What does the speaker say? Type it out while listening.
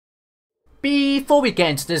Before we get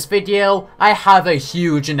into this video, I have a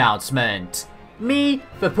huge announcement. Me,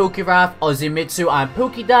 the Pokerath, Ozimitsu and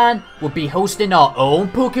Pokedan will be hosting our own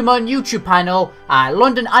Pokemon YouTube panel at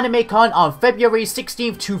London AnimeCon on February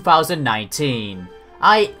 16th, 2019.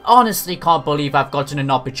 I honestly can't believe I've gotten an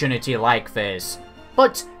opportunity like this,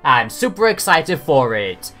 but I'm super excited for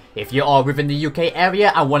it. If you are within the UK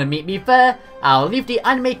area and want to meet me there, I'll leave the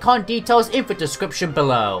AnimeCon details in the description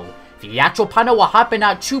below. The actual panel will happen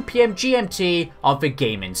at 2 PM GMT on the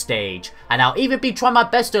gaming stage, and I'll even be trying my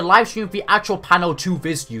best to livestream the actual panel to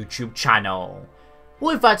this YouTube channel.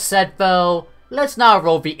 With that said though, let's now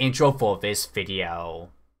roll the intro for this video.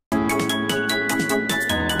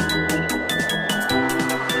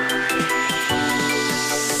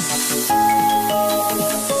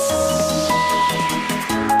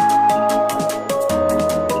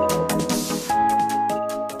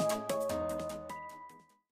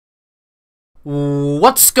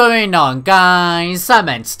 What's going on guys, I'm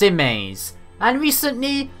Maze, and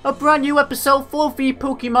recently a brand new episode for the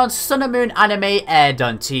Pokemon Sun and Moon anime aired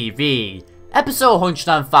on TV. Episode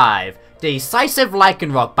 105, Decisive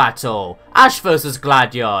Lycanroc Battle, Ash vs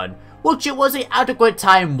Gladion, which it was an adequate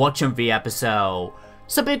time watching the episode.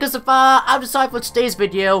 So because of that, I've decided for today's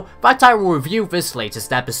video that I will review this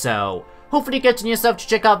latest episode. Hopefully getting yourself to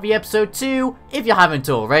check out the episode too, if you haven't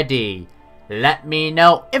already. Let me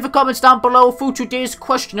know in the comments down below for today's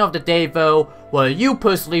question of the day though, what you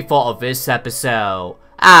personally thought of this episode.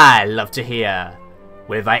 I'd love to hear.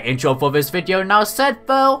 With that intro for this video now said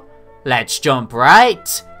though, let's jump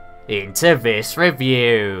right into this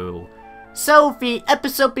review. So the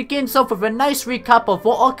episode begins off with a nice recap of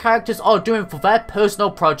what our characters are doing for their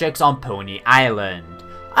personal projects on Pony Island.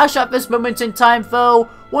 Ash at this moment in time though,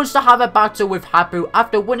 wants to have a battle with Hapu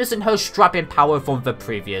after witnessing her strapping power from the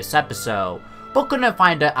previous episode, but couldn't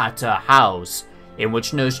find her at her house, in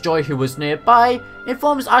which Nurse Joy, who was nearby,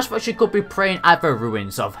 informs Ash that she could be praying at the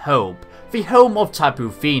Ruins of Hope, the home of Tapu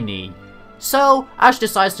Fini. So Ash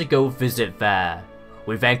decides to go visit there.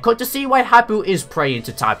 We then cut to see why Hapu is praying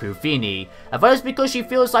to Tapu Fini, and that is because she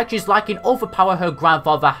feels like she's lacking all the power her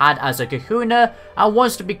grandfather had as a kahuna and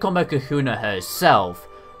wants to become a kahuna herself.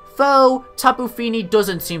 Though, Tapu Fini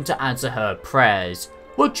doesn't seem to answer her prayers,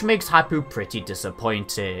 which makes Hapu pretty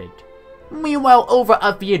disappointed. Meanwhile, over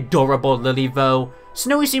at the adorable Lily though,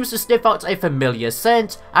 Snowy seems to sniff out a familiar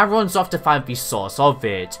scent and runs off to find the source of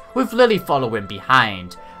it, with Lily following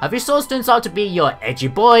behind, and the source turns out to be your edgy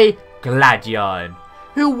boy, Gladion,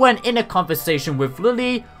 who when in a conversation with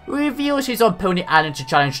Lily, reveals he's on Pony Island to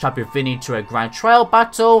challenge Tapu Fini to a grand trial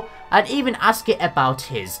battle, and even ask it about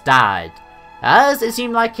his dad, as it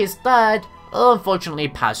seemed like his dad unfortunately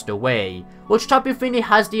passed away, which Tapu Fini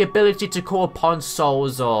has the ability to call upon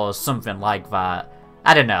souls or something like that.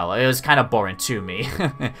 I don't know, it was kind of boring to me.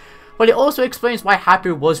 But it also explains why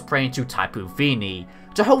Hapu was praying to Tapu Fini,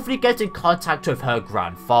 to hopefully get in contact with her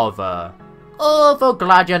grandfather. Although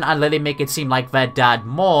Gladion and Lily make it seem like their dad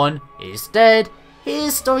Mohn is dead,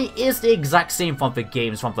 his story is the exact same from the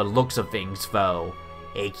games from the looks of things though.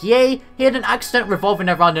 AKA, he had an accident revolving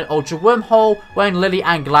around an ultra wormhole when Lily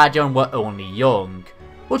and Gladion were only young.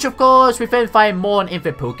 Which of course we then find Mohn in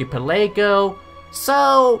the Pokepalego.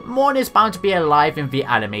 So Mohn is bound to be alive in the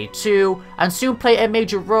anime too, and soon play a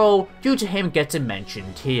major role due to him getting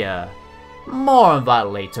mentioned here. More on that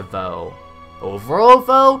later though. Overall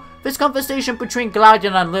though, this conversation between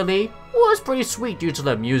Gladion and Lily was pretty sweet due to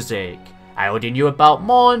the music. I already knew about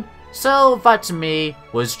Mohn, so that to me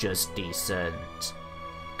was just decent.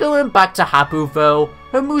 Going back to Hapu though,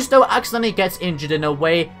 her moose though accidentally gets injured in a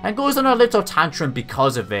way and goes on a little tantrum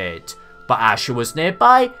because of it. But Ash, who was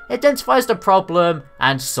nearby, identifies the problem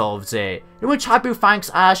and solves it, in which Hapu thanks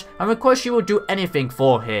Ash and requests she will do anything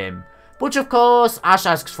for him. But of course, Ash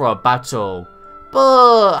asks for a battle.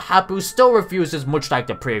 But Hapu still refuses, much like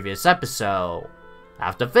the previous episode.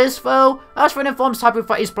 After this though, Ash then informs Hapu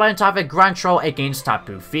that he's planning to have a grand trial against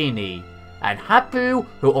Tapu Fini. And Hapu,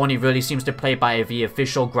 who only really seems to play by the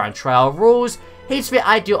official grand trial rules, hates the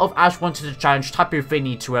idea of Ash wanting to challenge Tapu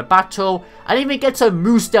Fini to a battle, and even gets a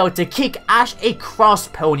moose tail to kick Ash across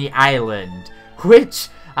Pony Island. Which,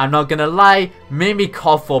 I'm not gonna lie, made me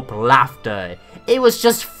cough up laughter. It was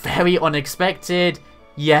just very unexpected,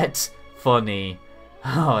 yet funny.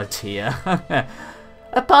 Oh dear.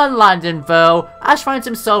 Upon landing though, Ash finds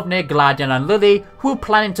himself near Gladion and Lily, who are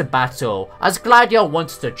planning to battle, as Gladion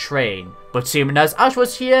wants to train. But seeing as Ash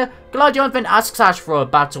was here, Gladion then asks Ash for a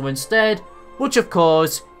battle instead, which of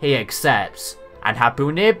course, he accepts. And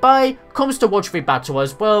Hapu nearby comes to watch the battle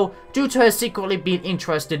as well, due to her secretly being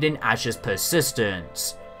interested in Ash's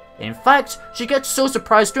persistence. In fact, she gets so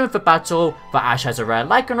surprised during the battle that Ash has a rare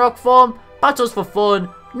Lycanroc form, battles for fun,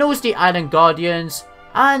 knows the Island Guardians,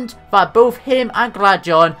 and that both him and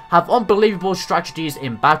Gladion have unbelievable strategies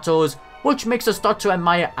in battles, which makes us start to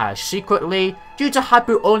admire Ash secretly, due to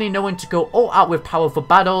Hapu only knowing to go all out with power for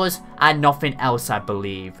battles and nothing else, I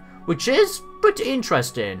believe, which is pretty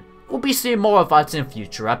interesting. We'll be seeing more of that in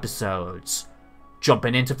future episodes.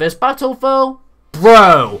 Jumping into this battle though,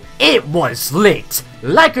 bro, it was lit!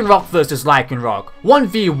 Lycanroc versus Lycanroc,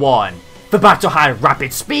 1v1. The battle had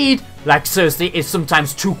rapid speed, like seriously it's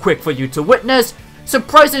sometimes too quick for you to witness,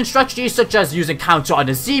 surprising strategies such as using counter on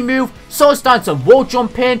a Z move, sword stance and wall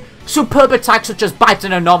jumping, superb attacks such as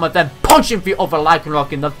biting an arm and then punching the other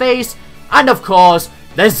Lycanroc in the face, and of course,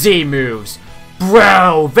 the Z moves.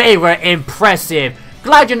 Bro, they were impressive.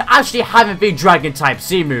 Gladion actually having the Dragon type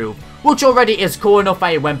Z move, which already is cool enough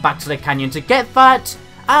that he went back to the canyon to get that,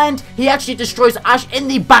 and he actually destroys Ash in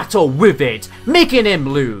the battle with it, making him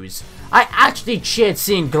lose. I actually cheered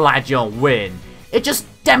seeing Gladion win. It just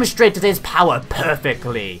demonstrated his power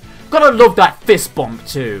perfectly. Gotta love that fist bump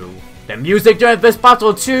too. The music during this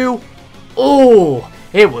battle too, oh,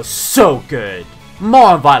 it was so good. More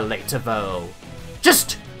on that later though.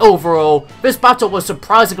 Just overall, this battle was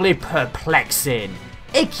surprisingly perplexing,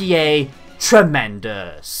 aka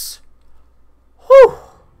tremendous. Whew.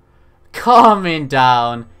 Calming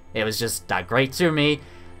down, it was just that great to me.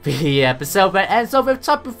 The episode then ends up with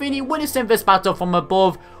Tapu Fini witnessing this battle from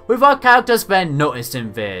above, with our characters then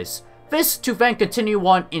noticing this. This to then continue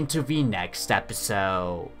on into the next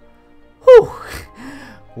episode. Whew.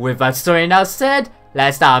 With that story now said,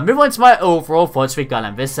 let's now move on to my overall thoughts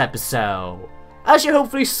regarding this episode. As you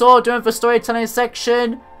hopefully saw during the storytelling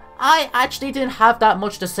section, I actually didn't have that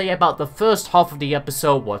much to say about the first half of the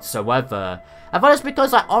episode whatsoever, and that is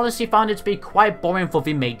because I honestly found it to be quite boring for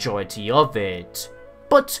the majority of it.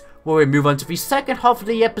 But when we move on to the second half of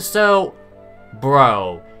the episode,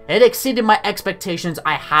 bro, it exceeded my expectations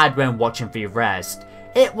I had when watching the rest.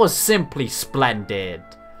 It was simply splendid.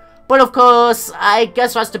 But of course, I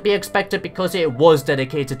guess that's to be expected because it was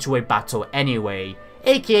dedicated to a battle anyway,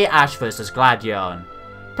 aka Ash vs Gladion.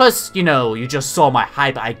 Plus, you know, you just saw my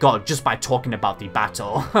hype I got just by talking about the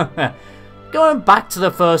battle. Going back to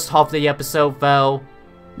the first half of the episode though,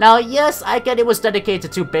 now yes, I get it was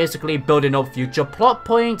dedicated to basically building up future plot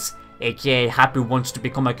points, aka Hapu wants to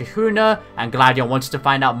become a kahuna, and Gladion wants to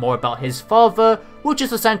find out more about his father, which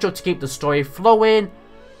is essential to keep the story flowing.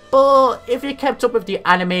 But if you kept up with the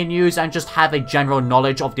anime news and just have a general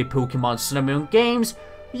knowledge of the Pokemon Sun and Moon games,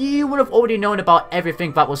 you would have already known about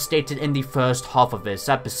everything that was stated in the first half of this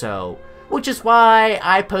episode, which is why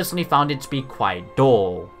I personally found it to be quite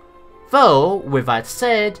dull. Though, with that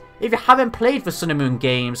said, if you haven't played the Sun and Moon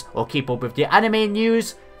games or keep up with the anime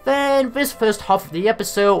news, then this first half of the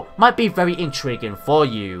episode might be very intriguing for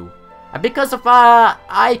you. And because of that,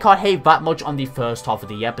 I can't hate that much on the first half of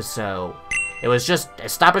the episode. It was just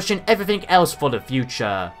establishing everything else for the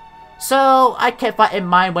future. So I kept that in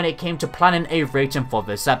mind when it came to planning a rating for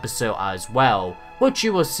this episode as well, which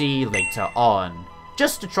you will see later on,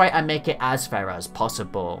 just to try and make it as fair as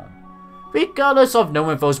possible. Regardless of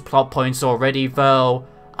knowing those plot points already though,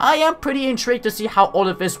 I am pretty intrigued to see how all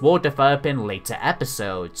of this will develop in later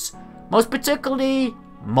episodes. Most particularly,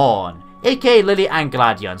 Mohn, aka Lily and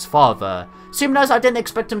Gladion's father, seeing as I didn't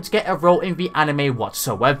expect him to get a role in the anime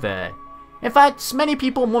whatsoever. In fact, many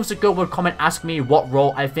people months ago would come and ask me what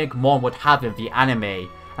role I think Mohn would have in the anime, and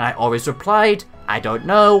I always replied, I don't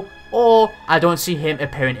know, or I don't see him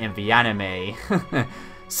appearing in the anime.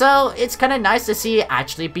 So it's kinda nice to see it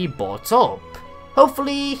actually be brought up.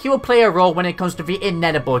 Hopefully, he will play a role when it comes to the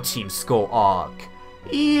inedible Team Skull arc.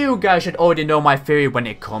 You guys should already know my theory when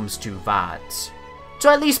it comes to that. To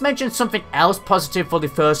at least mention something else positive for the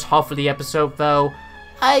first half of the episode though,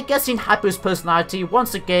 I guess seeing Hapu's personality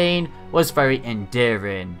once again was very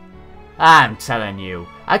endearing. I'm telling you,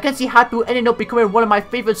 I can see Hapu ending up becoming one of my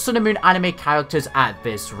favourite Sun and Moon anime characters at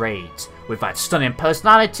this rate, with that stunning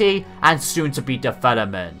personality and soon to be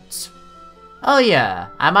development. Oh yeah,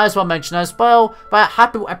 I might as well mention as well that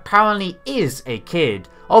Hapu apparently is a kid,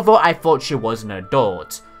 although I thought she was an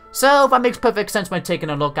adult. So that makes perfect sense when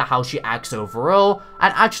taking a look at how she acts overall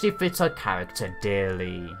and actually fits her character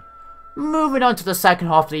dearly. Moving on to the second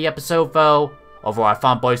half of the episode though, although I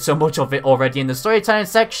fanboyed so much of it already in the storytelling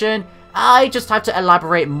section, I just have to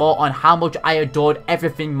elaborate more on how much I adored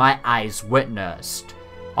everything my eyes witnessed.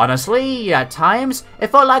 Honestly, at times, it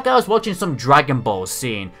felt like I was watching some Dragon Ball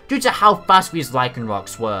scene due to how fast these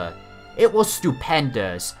Lycanrocs were. It was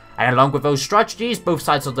stupendous, and along with those strategies both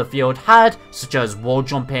sides of the field had, such as wall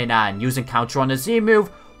jumping and using counter on a Z move,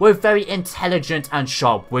 were very intelligent and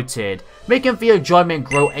sharp-witted, making the enjoyment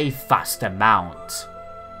grow a fast amount.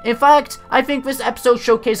 In fact, I think this episode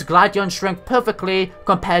showcased Gladion's strength perfectly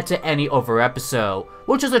compared to any other episode,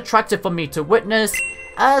 which was attractive for me to witness,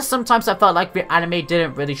 as sometimes I felt like the anime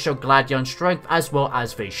didn't really show Gladion's strength as well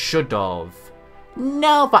as they should have.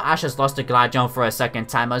 Now that Ash has lost to Gladion for a second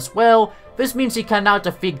time as well, this means he can now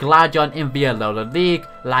defeat Gladion in the Alola League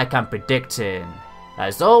like I'm predicting.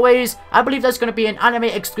 As always, I believe there's going to be an anime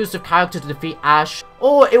exclusive character to defeat Ash,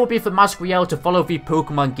 or it will be for Masquerade to follow the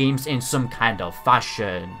Pokemon games in some kind of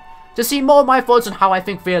fashion. To see more of my thoughts on how I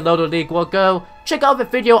think the Alola League will go, check out the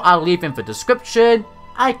video I'll leave in the description,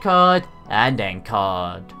 iCard, and end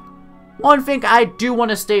card. One thing I do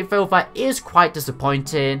want to state though that is quite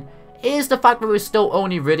disappointing is the fact that we're still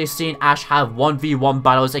only really seeing Ash have 1v1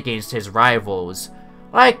 battles against his rivals.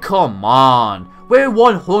 Like, come on, we're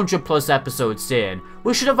 100 plus episodes in,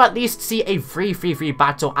 we should have at least seen a 3v3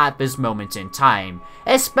 battle at this moment in time,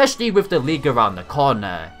 especially with the league around the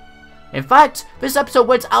corner. In fact, this episode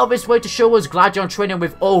went out of its way to show us Gladion training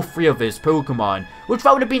with all 3 of his Pokemon, which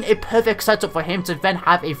would have been a perfect setup for him to then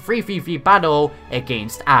have a 3v3 battle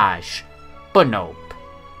against Ash. But nope.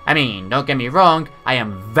 I mean, don't get me wrong, I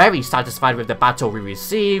am very satisfied with the battle we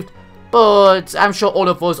received, but I'm sure all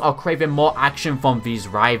of us are craving more action from these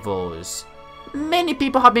rivals. Many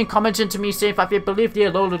people have been commenting to me saying that they believe the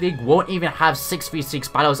Alola League won't even have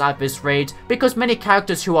 6v6 battles at this rate because many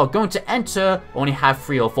characters who are going to enter only have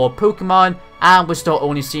 3 or 4 Pokemon and we're still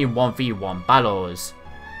only seeing 1v1 battles.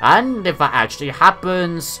 And if that actually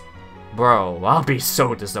happens, bro, I'll be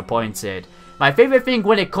so disappointed. My favorite thing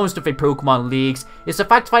when it comes to the Pokemon leagues is the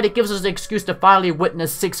fact that it gives us an excuse to finally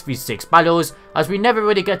witness 6v6 battles, as we never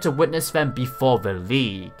really get to witness them before the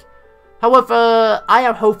league. However, I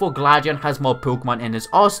am hopeful Gladion has more Pokemon in his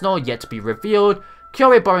arsenal yet to be revealed,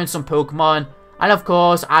 Kyori borrowing some Pokemon, and of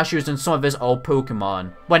course Ash using some of his old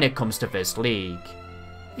Pokemon when it comes to this league.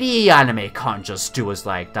 The anime can't just do us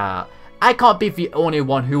like that. I can't be the only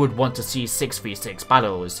one who would want to see 6v6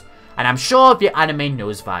 battles, and I'm sure the anime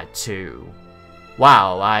knows that too.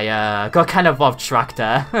 Wow, I got kind of off track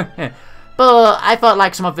there. But I felt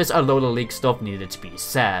like some of this Alola League stuff needed to be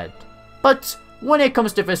said. But when it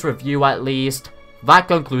comes to this review at least, that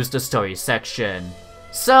concludes the story section.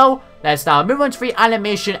 So, let's now move on to the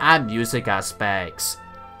animation and music aspects.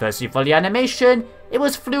 Firstly for the animation, it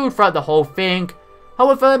was fluid throughout the whole thing.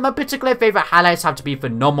 However, my particular favourite highlights have to be the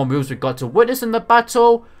normal moves we got to witness in the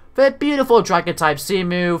battle, the beautiful Dragon type C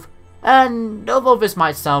move, and although this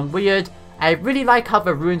might sound weird, I really like how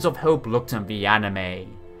the Runes of Hope looked in the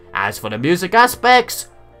anime. As for the music aspects,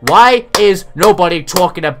 why is nobody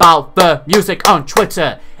talking about the music on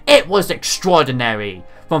Twitter? It was extraordinary.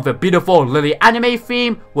 From the beautiful Lily anime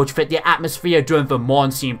theme, which fit the atmosphere during the Mohn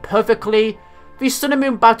scene perfectly, the Sun and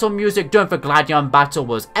Moon battle music during the Gladion battle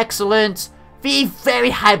was excellent, the very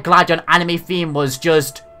hyped Gladion anime theme was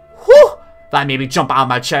just, whew, that made me jump out of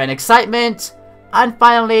my chair in excitement. And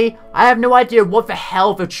finally, I have no idea what the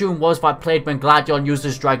hell the tune was that played when Gladion used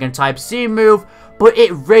his Dragon type C move, but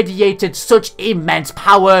it radiated such immense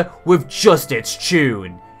power with just its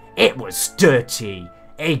tune. It was dirty,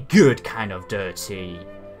 a good kind of dirty.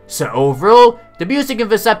 So overall, the music in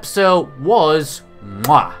this episode was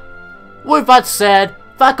mwah. With that said,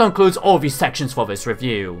 that concludes all these sections for this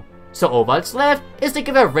review. So all that's left is to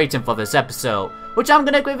give a rating for this episode, which I'm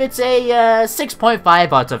gonna give it a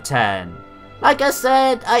 6.5 out of 10. Like I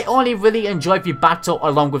said, I only really enjoyed the battle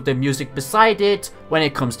along with the music beside it when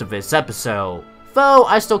it comes to this episode. Though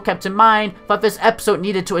I still kept in mind that this episode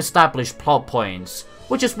needed to establish plot points,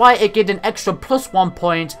 which is why it gained an extra +1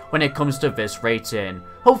 point when it comes to this rating,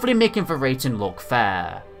 hopefully making the rating look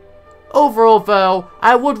fair. Overall though,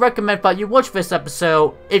 I would recommend that you watch this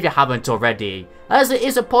episode if you haven't already, as it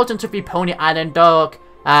is important to the Pony Island arc.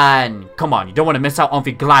 And come on, you don't want to miss out on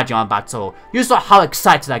the Gladion battle. You saw how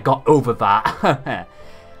excited I got over that.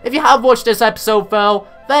 If you have watched this episode though,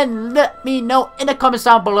 then let me know in the comments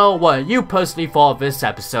down below what you personally thought of this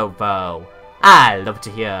episode though. I'd love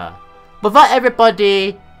to hear. But that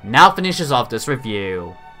everybody now finishes off this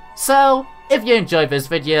review. So, if you enjoyed this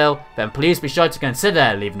video, then please be sure to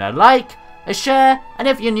consider leaving a like, a share, and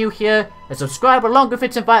if you're new here, a subscribe along with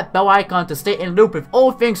hitting that bell icon to stay in loop with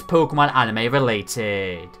all things Pokemon anime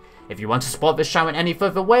related. If you want to support this channel in any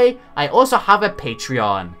further way, I also have a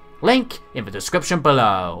Patreon, link in the description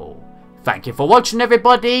below. Thank you for watching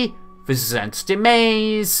everybody, this is Entity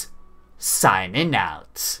Maze, signing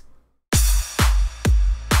out.